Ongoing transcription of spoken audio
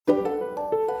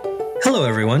Hello,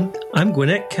 everyone. I'm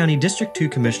Gwinnett County District 2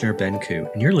 Commissioner Ben Koo,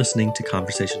 and you're listening to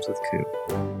Conversations with Koo.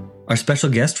 Our special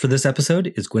guest for this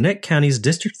episode is Gwinnett County's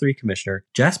District 3 Commissioner,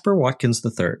 Jasper Watkins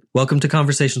III. Welcome to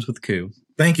Conversations with Koo.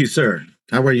 Thank you, sir.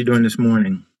 How are you doing this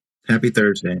morning? Happy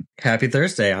Thursday. Happy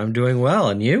Thursday. I'm doing well.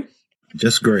 And you?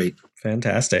 Just great.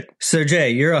 Fantastic. So, Jay,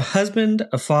 you're a husband,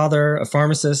 a father, a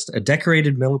pharmacist, a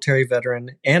decorated military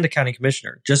veteran, and a county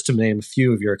commissioner, just to name a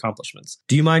few of your accomplishments.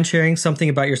 Do you mind sharing something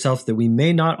about yourself that we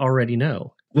may not already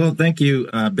know? Well, thank you,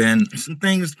 Ben. Some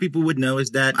things people would know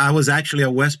is that I was actually a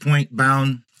West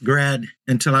Point-bound grad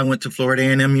until I went to Florida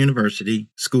A&M University,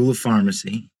 School of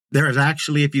Pharmacy. There is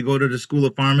actually, if you go to the School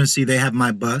of Pharmacy, they have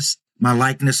my bust, my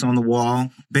likeness on the wall,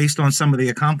 based on some of the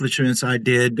accomplishments I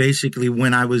did basically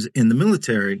when I was in the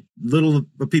military. Little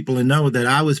people know that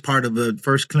I was part of the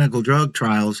first clinical drug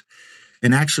trials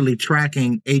and actually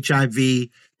tracking HIV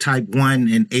type 1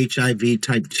 and HIV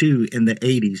type 2 in the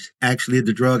 80s. Actually,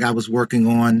 the drug I was working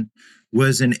on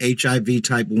was an HIV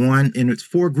type 1, and it's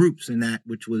 4 groups in that,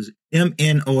 which was M,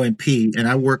 N, O, and P. And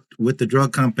I worked with the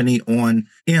drug company on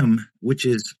M, which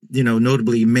is,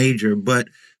 notably major. But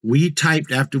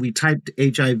after we typed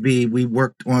HIV, we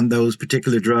worked on those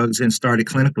particular drugs and started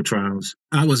clinical trials.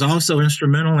 I was also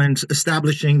instrumental in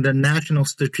establishing the National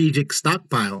Strategic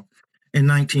Stockpile in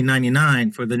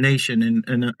 1999 for the nation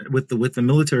and with the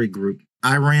military group.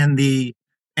 I ran the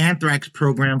anthrax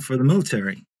program for the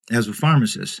military as a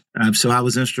pharmacist. So I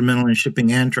was instrumental in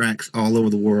shipping anthrax all over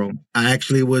the world. I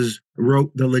actually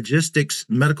wrote the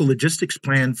medical logistics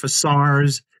plan for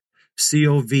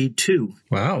SARS-CoV-2.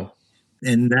 Wow.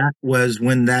 And that was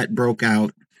when that broke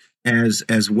out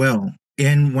as well.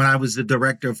 And when I was the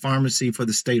director of pharmacy for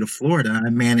the state of Florida,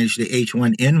 I managed the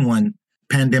H1N1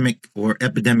 pandemic or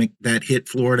epidemic that hit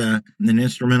Florida, and then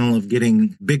instrumental of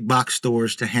getting big box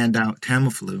stores to hand out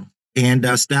Tamiflu, and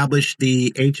established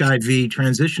the HIV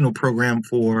transitional program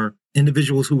for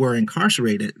individuals who were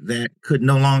incarcerated that could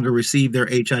no longer receive their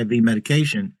HIV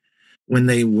medication when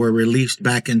they were released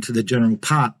back into the general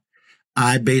pop.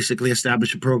 I basically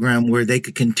established a program where they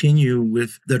could continue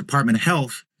with the Department of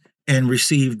Health and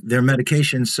receive their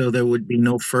medication so there would be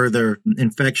no further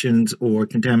infections or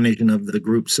contamination of the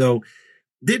group. So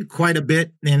did quite a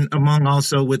bit, and among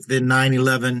also with the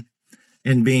 9/11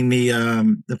 and being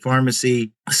the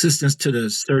pharmacy assistants to the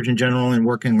Surgeon General and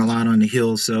working a lot on the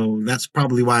Hill. So that's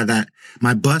probably why that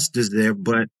my bust is there,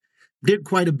 but did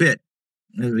quite a bit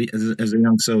as a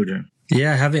young soldier.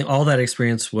 Yeah, having all that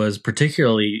experience was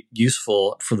particularly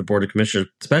useful for the Board of Commissioners,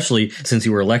 especially since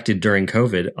you were elected during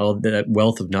COVID. All that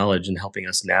wealth of knowledge in helping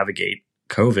us navigate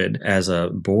COVID as a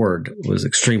board was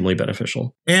extremely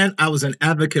beneficial. And I was an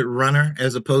advocate runner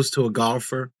as opposed to a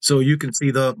golfer. So you can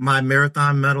see my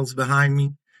marathon medals behind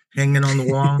me hanging on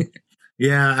the wall.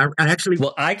 Yeah, I actually...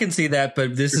 Well, I can see that,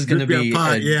 but this is going to be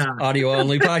an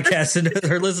audio-only podcast, and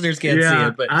our listeners can't see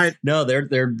it. But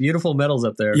they're beautiful medals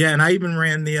up there. Yeah, and I even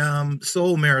ran the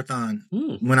Seoul Marathon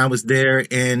when I was there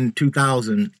in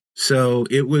 2000. So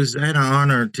it was an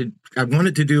honor I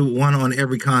wanted to do one on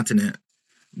every continent,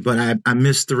 but I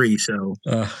missed 3, so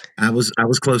I was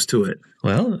close to it.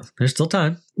 Well, there's still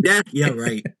time. Yeah,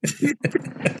 right.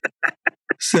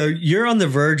 So you're on the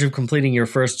verge of completing your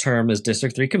first term as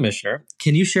District 3 Commissioner.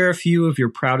 Can you share a few of your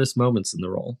proudest moments in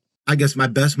the role? I guess my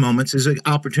best moments is an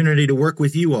opportunity to work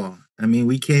with you all. I mean,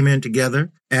 we came in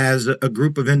together as a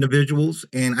group of individuals,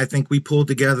 and I think we pulled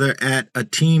together at a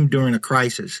team during a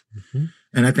crisis. Mm-hmm.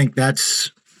 And I think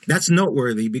that's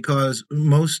noteworthy because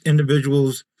most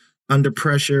individuals under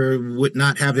pressure would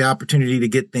not have the opportunity to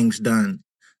get things done.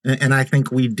 And I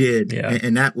think we did. Yeah.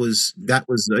 And that was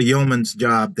a yeoman's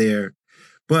job there.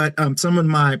 But some of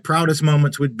my proudest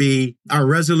moments would be our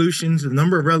resolutions, the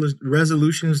number of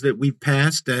resolutions that we've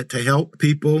passed to help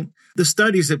people, the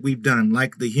studies that we've done,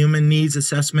 like the human needs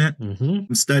assessment,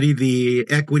 study the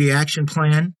equity action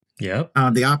plan,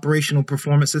 the operational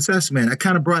performance assessment. I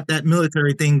kind of brought that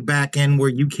military thing back in where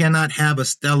you cannot have a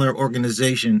stellar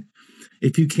organization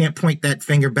if you can't point that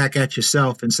finger back at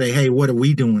yourself and say, hey, what are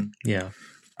we doing? Yeah.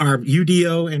 Our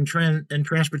UDO and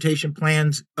transportation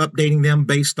plans, updating them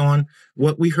based on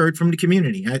what we heard from the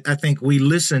community. I think we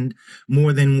listened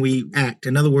more than we act.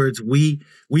 In other words, we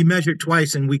measured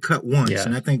twice and we cut once. Yeah.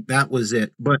 And I think that was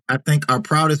it. But I think our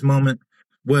proudest moment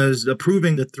was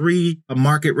approving the 3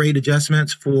 market rate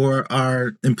adjustments for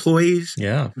our employees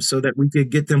so that we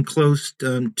could get them close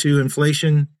to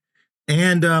inflation.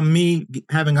 And me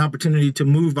having opportunity to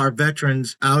move our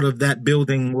veterans out of that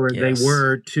building where they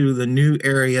were to the new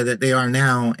area that they are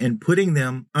now and putting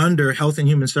them under Health and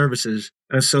Human Services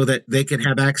so that they can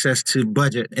have access to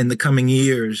budget in the coming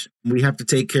years. We have to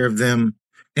take care of them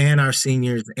and our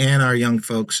seniors and our young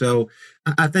folks. So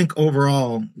I think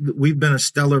overall, we've been a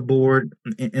stellar board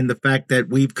in the fact that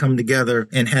we've come together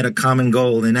and had a common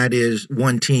goal, and that is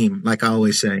one team, like I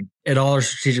always say. In all our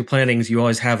strategic plannings, you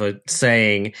always have a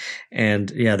saying.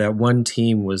 And yeah, that one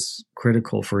team was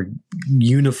critical for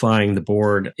unifying the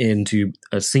board into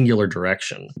a singular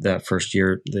direction that first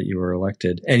year that you were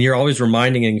elected. And you're always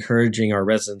reminding and encouraging our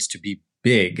residents to be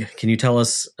big. Can you tell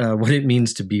us what it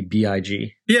means to be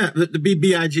BIG? Yeah, the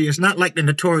BIG. It's not like the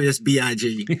notorious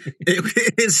BIG.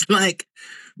 It's like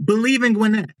believing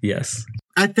Gwinnett. Yes.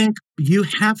 I think you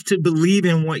have to believe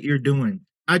in what you're doing.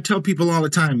 I tell people all the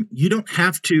time, you don't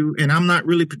have to, and I'm not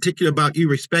really particular about you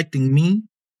respecting me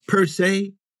per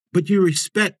se, but you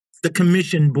respect the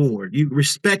commission board. You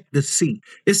respect the seat.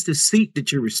 It's the seat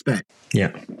that you respect.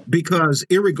 Yeah. Because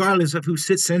irregardless of who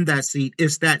sits in that seat,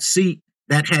 it's that seat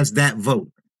that has that vote.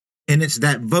 And it's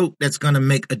that vote that's going to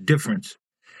make a difference.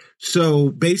 So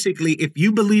basically, if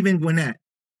you believe in Gwinnett,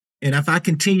 and if I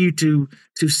continue to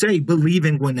say believe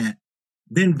in Gwinnett,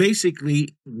 then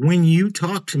basically when you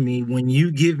talk to me, when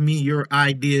you give me your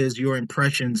ideas, your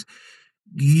impressions,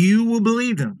 you will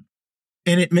believe them.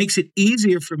 And it makes it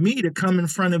easier for me to come in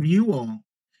front of you all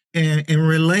and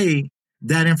relay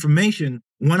that information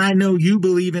when I know you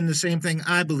believe in the same thing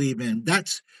I believe in.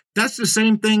 That's the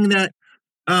same thing that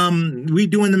we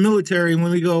do in the military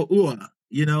when we go, ooh,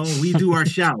 we do our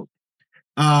shout.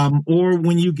 Or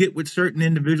when you get with certain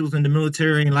individuals in the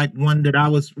military, like one that I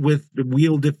was with, the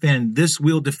we'll defend, this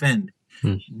will defend.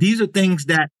 These are things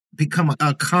that become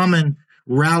a common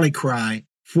rally cry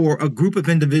for a group of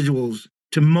individuals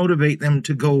to motivate them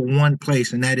to go one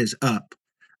place, and that is up.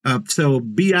 So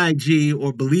BIG,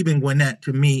 or believing Gwinnett,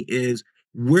 to me is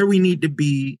where we need to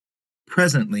be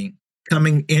presently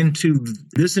coming into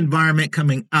this environment,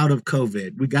 coming out of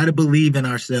COVID. We got to believe in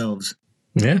ourselves.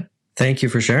 Yeah. Thank you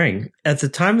for sharing. At the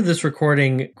time of this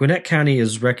recording, Gwinnett County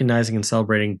is recognizing and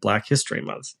celebrating Black History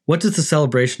Month. What does the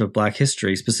celebration of Black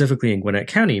history, specifically in Gwinnett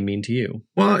County, mean to you?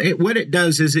 Well, what it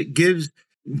does is it gives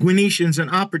Gwinnetians an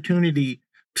opportunity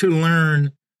to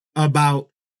learn about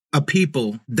a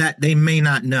people that they may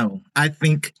not know. I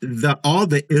think all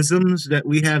the isms that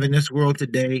we have in this world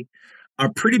today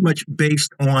are pretty much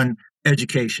based on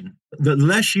education. The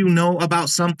less you know about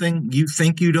something you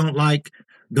think you don't like,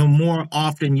 the more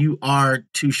often you are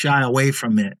to shy away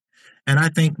from it. And I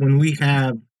think when we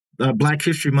have Black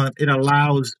History Month, it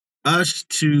allows us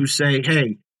to say,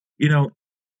 hey,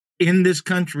 in this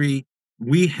country,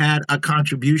 we had a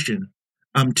contribution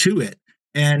to it.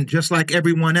 And just like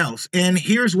everyone else. And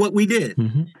here's what we did.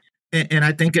 Mm-hmm. And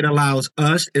I think it allows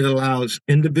us, it allows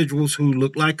individuals who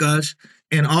look like us,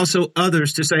 and also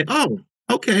others to say, oh,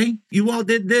 okay, you all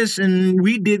did this and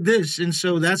we did this. And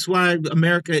so that's why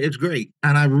America is great.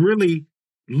 And I really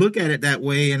look at it that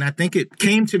way. And I think it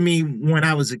came to me when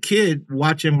I was a kid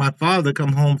watching my father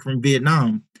come home from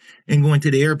Vietnam and going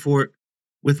to the airport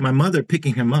with my mother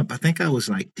picking him up. I think I was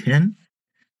like 10.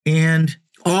 And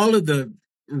all of the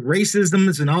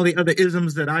racisms and all the other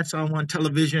isms that I saw on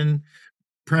television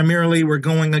primarily were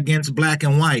going against Black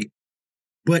and white.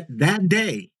 But that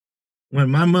day, when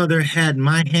my mother had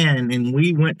my hand and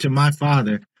we went to my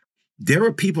father, there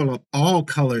were people of all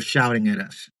colors shouting at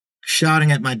us,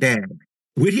 shouting at my dad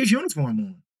with his uniform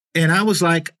on. And I was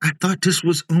like, I thought this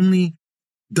was only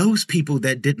those people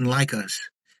that didn't like us.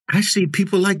 I see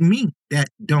people like me that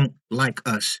don't like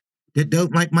us, that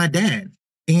don't like my dad.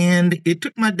 And it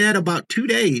took my dad about 2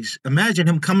 days. Imagine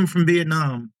him coming from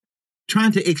Vietnam,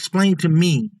 trying to explain to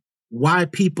me why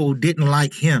people didn't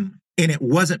like him. And it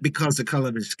wasn't because of the color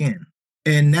of his skin.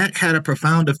 And that had a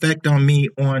profound effect on me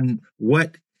on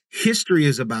what history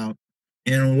is about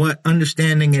and what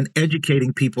understanding and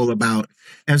educating people about,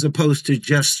 as opposed to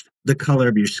just the color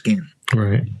of your skin.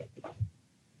 Right.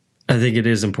 I think it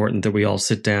is important that we all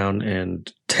sit down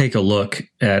and take a look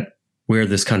at where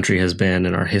this country has been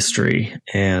in our history.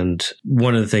 And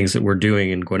one of the things that we're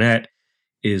doing in Gwinnett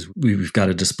is we've got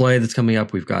a display that's coming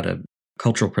up. We've got a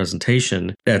cultural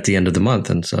presentation at the end of the month.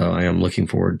 And so I am looking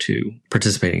forward to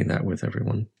participating in that with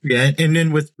everyone. Yeah. And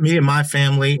then with me and my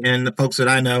family and the folks that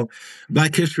I know,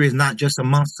 Black history is not just a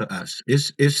month to us.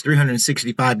 It's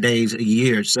 365 days a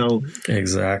year. So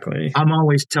exactly. I'm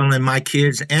always telling my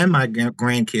kids and my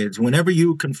grandkids, whenever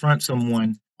you confront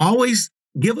someone, always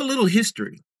give a little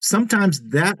history. Sometimes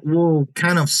that will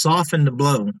kind of soften the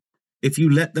blow if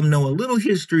you let them know a little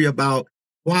history about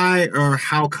why or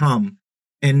how come.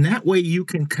 And that way you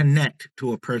can connect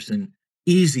to a person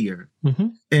easier. Mm-hmm.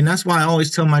 And that's why I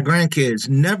always tell my grandkids,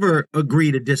 never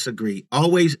agree to disagree.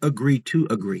 Always agree to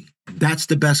agree. That's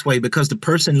the best way, because the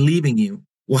person leaving you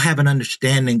will have an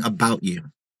understanding about you.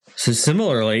 So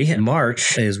similarly,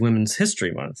 March is Women's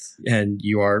History Month, and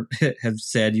you have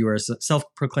said you are a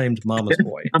self-proclaimed mama's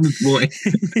boy. Mama's boy.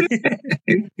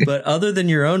 But other than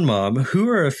your own mom, who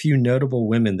are a few notable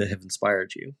women that have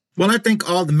inspired you? Well, I think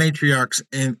all the matriarchs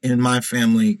in my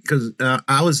family, because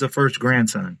I was the first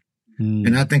grandson.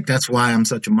 And I think that's why I'm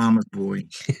such a mama's boy,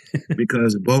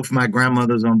 because both my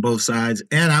grandmothers on both sides,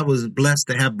 and I was blessed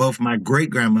to have both my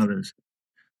great-grandmothers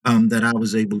that I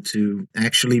was able to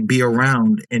actually be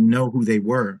around and know who they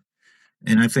were.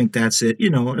 And I think that's it.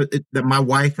 That my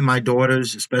wife and my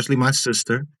daughters, especially my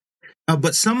sister.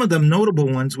 But some of the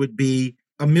notable ones would be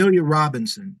Amelia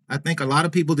Robinson. I think a lot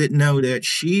of people didn't know that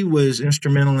she was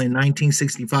instrumental in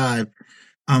 1965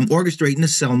 orchestrating the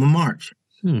Selma March.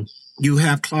 You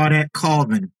have Claudette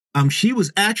Colvin. She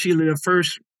was actually the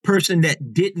first person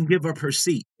that didn't give up her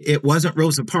seat. It wasn't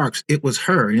Rosa Parks. It was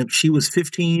her. And she was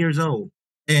 15 years old.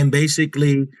 And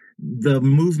basically, the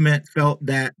movement felt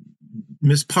that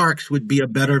Miss Parks would be a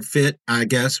better fit, I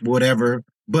guess, whatever.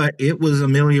 But it was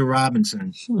Amelia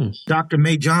Robinson. Dr.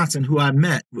 Mae Johnson, who I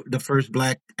met, the first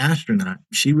Black astronaut.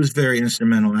 She was very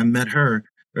instrumental. I met her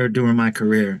during my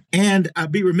career. And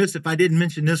I'd be remiss if I didn't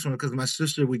mention this one because my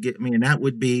sister would get me, and that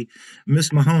would be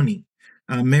Miss Mahoney,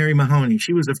 Mary Mahoney.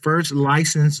 She was the first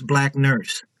licensed Black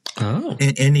nurse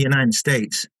in the United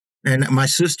States. And my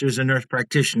sister's a nurse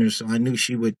practitioner, so I knew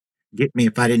she would get me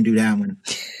if I didn't do that one.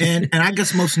 And I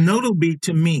guess most notably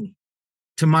to me,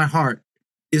 to my heart,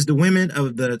 is the women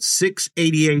of the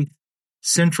 688th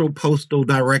Central Postal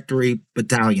Directory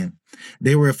Battalion.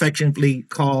 They were affectionately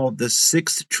called the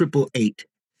 6888.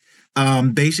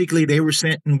 Basically, they were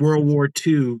sent in World War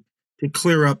II to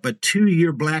clear up a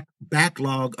 2-year Black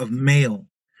backlog of mail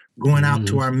going out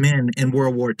to our men in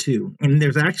World War II. And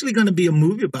there's actually going to be a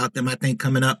movie about them, I think,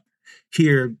 coming up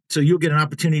here. So you'll get an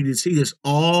opportunity to see this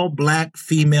all Black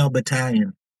female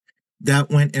battalion that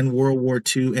went in World War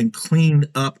II and cleaned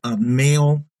up a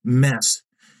mail mess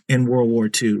in World War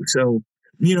II. So,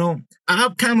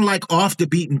 I'm kind of like off the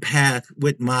beaten path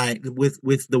with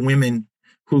the women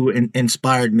who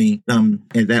inspired me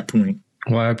at that point.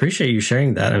 Well, I appreciate you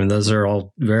sharing that. I mean, those are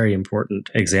all very important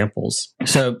examples.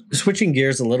 So switching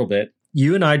gears a little bit,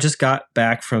 you and I just got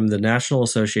back from the National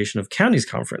Association of Counties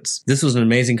Conference. This was an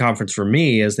amazing conference for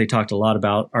me as they talked a lot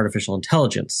about artificial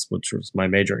intelligence, which was my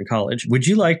major in college. Would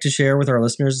you like to share with our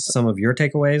listeners some of your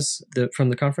takeaways from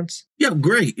the conference? Yeah,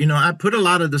 great. I put a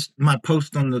lot of my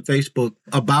posts on the Facebook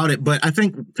about it, but I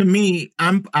think to me,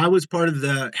 I was part of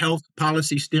the Health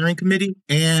Policy Steering Committee,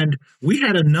 and we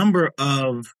had a number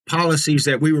of policies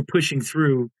that we were pushing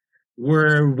through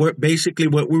where what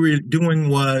we were doing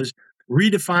was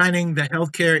redefining the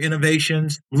healthcare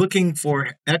innovations, looking for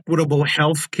equitable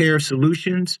healthcare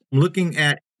solutions, looking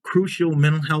at crucial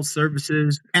mental health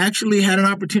services. Actually had an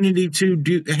opportunity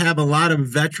to have a lot of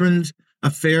veterans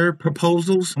affair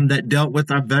proposals that dealt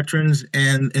with our veterans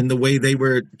and the way they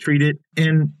were treated.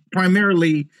 And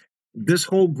primarily, this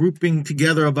whole grouping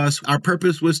together of us, our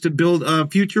purpose was to build a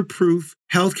future-proof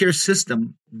healthcare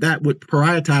system that would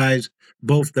prioritize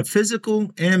both the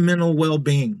physical and mental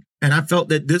well-being. And I felt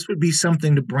that this would be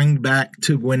something to bring back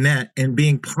to Gwinnett and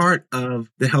being part of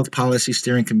the Health Policy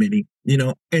Steering Committee,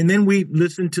 And then we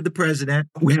listened to the president.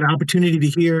 We had an opportunity to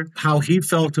hear how he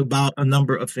felt about a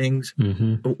number of things,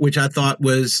 which I thought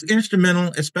was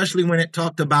instrumental, especially when it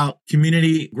talked about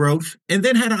community growth. And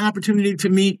then had an opportunity to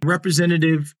meet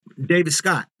Representative David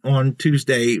Scott on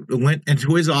Tuesday. Went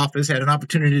into his office, had an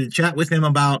opportunity to chat with him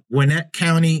about Gwinnett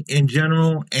County in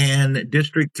general and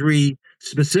District 3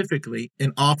 specifically,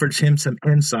 and offered him some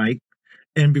insight.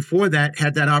 And before that,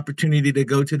 had that opportunity to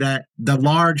go to the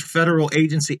large federal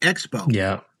agency expo.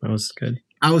 Yeah, that was good.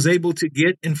 I was able to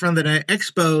get in front of that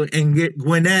expo and get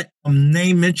Gwinnett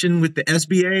name mentioned with the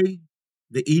SBA,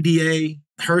 the EDA,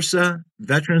 HRSA,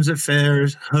 Veterans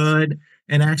Affairs, HUD,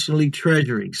 and actually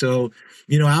Treasury. So,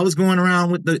 I was going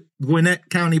around with the Gwinnett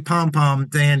County pom-pom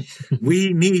saying,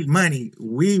 we need money.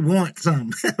 We want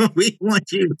some. We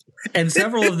want you. And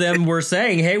several of them were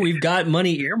saying, hey, we've got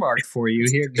money earmarked for you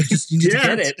here. You just need to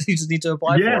get it. You just need to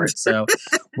apply for it. So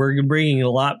we're bringing a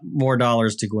lot more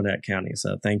dollars to Gwinnett County.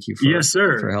 So thank you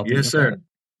for helping us out.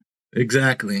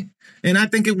 Exactly. And I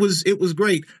think it was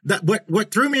great.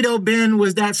 What threw me though, Ben,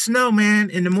 was that snow, man,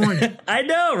 in the morning. I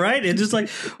know, right? It's just like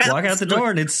walk out the door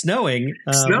and it's snowing.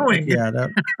 Snowing. Yeah.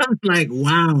 I'm like,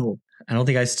 wow. I don't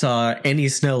think I saw any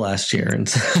snow last year. And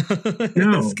so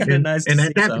no, it's kind of nice. And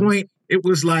at that point, it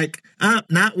was like,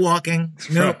 not walking.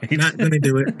 No, nope, not going to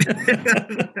do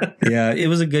it. Yeah, it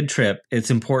was a good trip. It's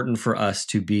important for us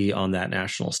to be on that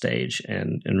national stage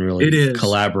and really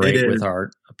collaborate with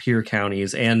our peer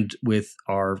counties and with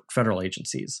our federal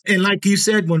agencies. And like you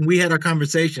said, when we had our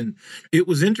conversation, it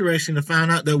was interesting to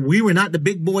find out that we were not the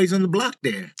big boys on the block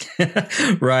there.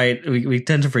 Right. We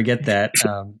tend to forget that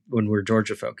when we're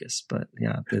Georgia focused. But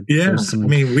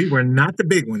we were not the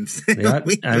big ones.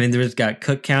 There's got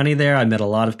Cook County there. I met a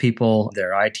lot of people,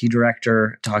 their IT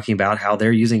director, talking about how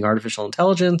they're using artificial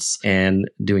intelligence and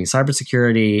doing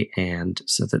cybersecurity. And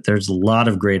so that there's a lot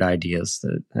of great ideas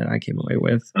that I came away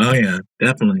with. Oh, yeah,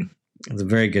 definitely. It was a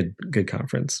very good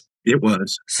conference. It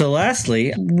was. So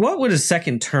lastly, what would a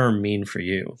second term mean for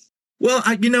you? Well,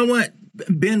 you know what,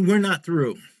 Ben, we're not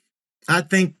through. I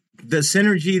think the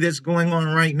synergy that's going on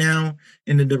right now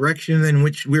in the direction in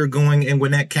which we're going in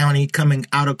Gwinnett County coming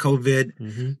out of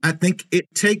COVID, I think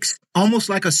it takes almost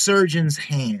like a surgeon's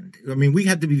hand. I mean, we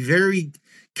have to be very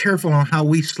careful on how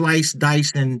we slice,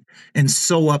 dice, and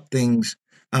sew up things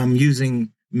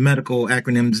using medical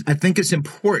acronyms. I think it's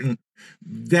important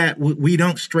that we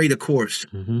don't stray the course.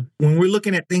 When we're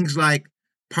looking at things like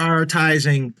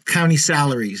prioritizing county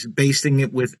salaries, basing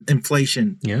it with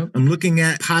inflation. Yep. I'm looking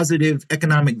at positive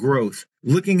economic growth,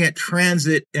 looking at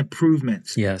transit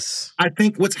improvements. Yes. I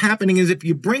think what's happening is if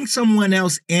you bring someone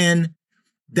else in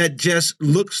that just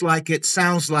looks like it,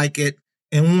 sounds like it,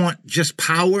 and want just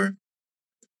power,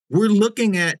 we're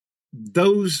looking at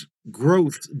those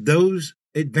growth, those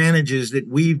advantages that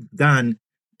we've done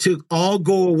to all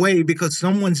go away because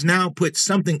someone's now put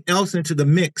something else into the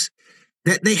mix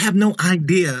that they have no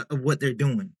idea of what they're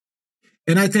doing.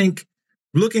 And I think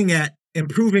looking at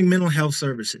improving mental health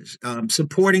services,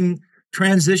 supporting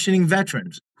transitioning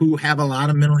veterans who have a lot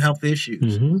of mental health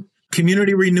issues,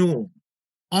 community renewal,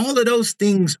 all of those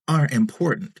things are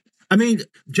important. I mean,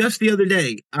 just the other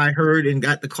day, I heard and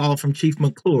got the call from Chief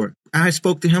McClure. I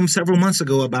spoke to him several months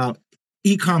ago about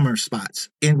e-commerce spots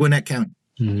in Gwinnett County.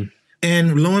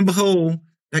 And lo and behold,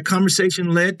 that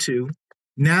conversation led to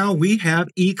now we have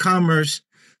e-commerce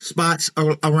spots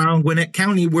around Gwinnett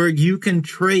County where you can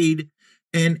trade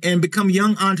and become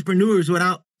young entrepreneurs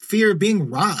without fear of being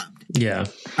robbed. Yeah.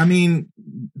 I mean,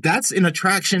 that's an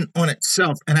attraction on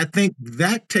itself. And I think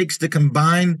that takes the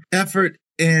combined effort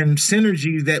and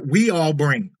synergy that we all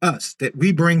bring, that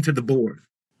we bring to the board.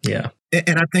 Yeah.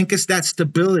 And I think it's that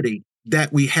stability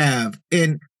that we have.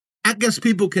 And I guess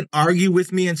people can argue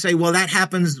with me and say, well, that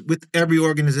happens with every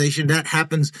organization. That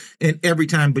happens in every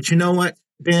time. But you know what,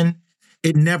 Ben?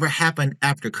 It never happened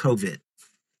after COVID.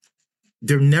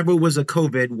 There never was a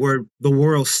COVID where the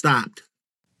world stopped.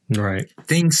 Right.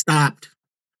 Things stopped.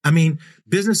 I mean,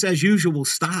 business as usual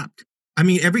stopped. I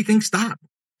mean, everything stopped.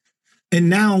 And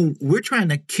now we're trying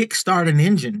to kickstart an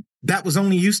engine that was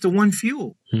only used to one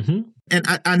fuel. And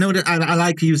I know that I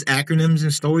like to use acronyms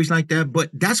and stories like that, but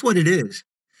that's what it is.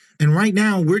 And right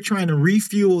now we're trying to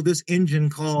refuel this engine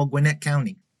called Gwinnett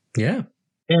County. Yeah.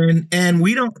 And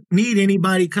we don't need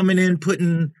anybody coming in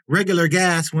putting regular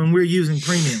gas when we're using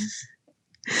premium.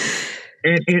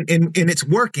 And it's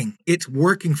working. It's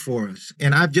working for us.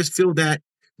 And I just feel that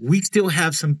we still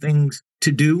have some things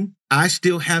to do. I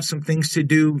still have some things to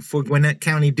do for Gwinnett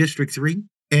County District 3.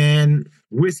 And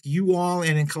with you all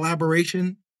and in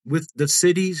collaboration with the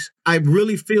cities, I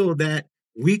really feel that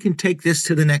we can take this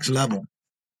to the next level,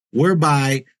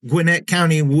 whereby Gwinnett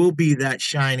County will be that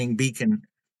shining beacon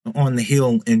on the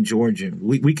hill in Georgia.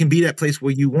 We can be that place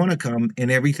where you want to come and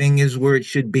everything is where it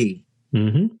should be.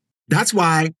 That's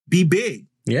why be big.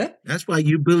 Yeah. That's why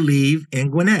you believe in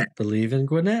Gwinnett. Believe in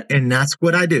Gwinnett. And that's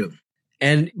what I do.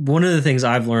 And one of the things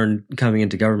I've learned coming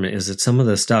into government is that some of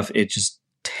the stuff, it just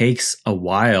takes a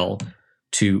while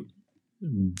to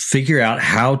figure out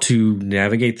how to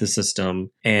navigate the system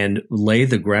and lay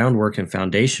the groundwork and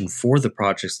foundation for the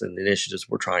projects and the initiatives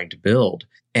we're trying to build.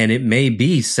 And it may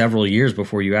be several years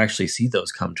before you actually see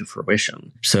those come to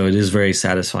fruition. So it is very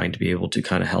satisfying to be able to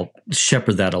kind of help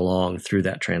shepherd that along through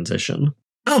that transition.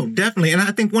 Oh, definitely. And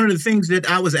I think one of the things that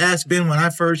I was asked, Ben, when I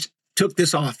first took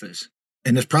this office,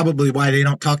 and it's probably why they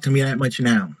don't talk to me that much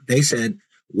now. They said,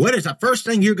 what is the first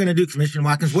thing you're going to do, Commissioner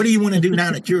Watkins? What do you want to do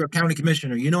now that you're a county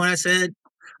commissioner? You know what I said?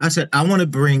 I said, I want to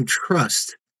bring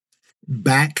trust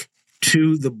back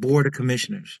to the Board of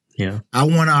Commissioners. Yeah. I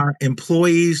want our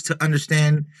employees to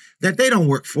understand that they don't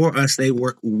work for us. They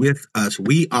work with us.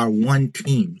 We are one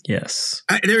team. Yes.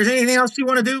 There's anything else you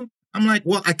want to do? I'm like,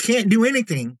 well, I can't do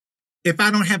anything if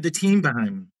I don't have the team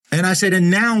behind me. And I said, and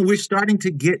now we're starting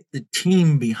to get the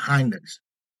team behind us.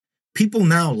 People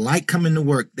now like coming to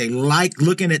work. They like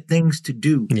looking at things to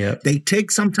do. Yep. They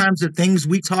take sometimes the things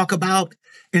we talk about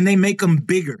and they make them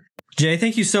bigger. Jay,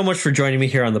 thank you so much for joining me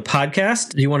here on the podcast.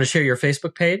 Do you want to share your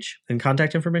Facebook page and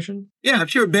contact information? Yeah,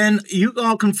 sure, Ben. You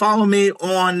all can follow me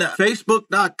on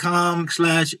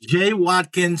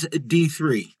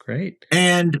facebook.com/JWatkinsD3. Great.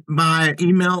 And my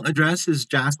email address is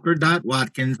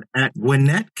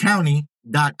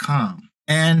jasper.watkins@gwinnettcounty.com.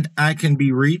 And I can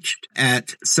be reached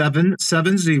at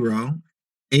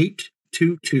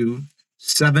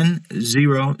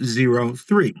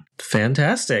 770-822-7003.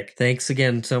 Fantastic. Thanks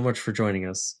again so much for joining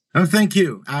us. Oh, thank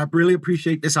you. I really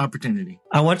appreciate this opportunity.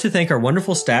 I want to thank our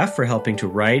wonderful staff for helping to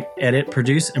write, edit,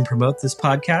 produce, and promote this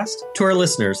podcast. To our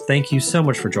listeners, thank you so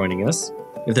much for joining us.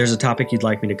 If there's a topic you'd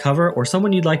like me to cover or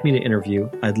someone you'd like me to interview,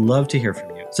 I'd love to hear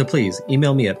from you. So please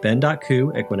email me at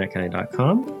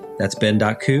ben.ku@gwinnettcounty.com. That's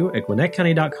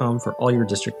ben.ku@gwinnettcounty.com for all your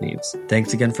district needs.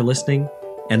 Thanks again for listening.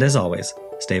 And as always,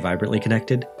 stay vibrantly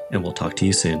connected, and we'll talk to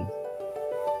you soon.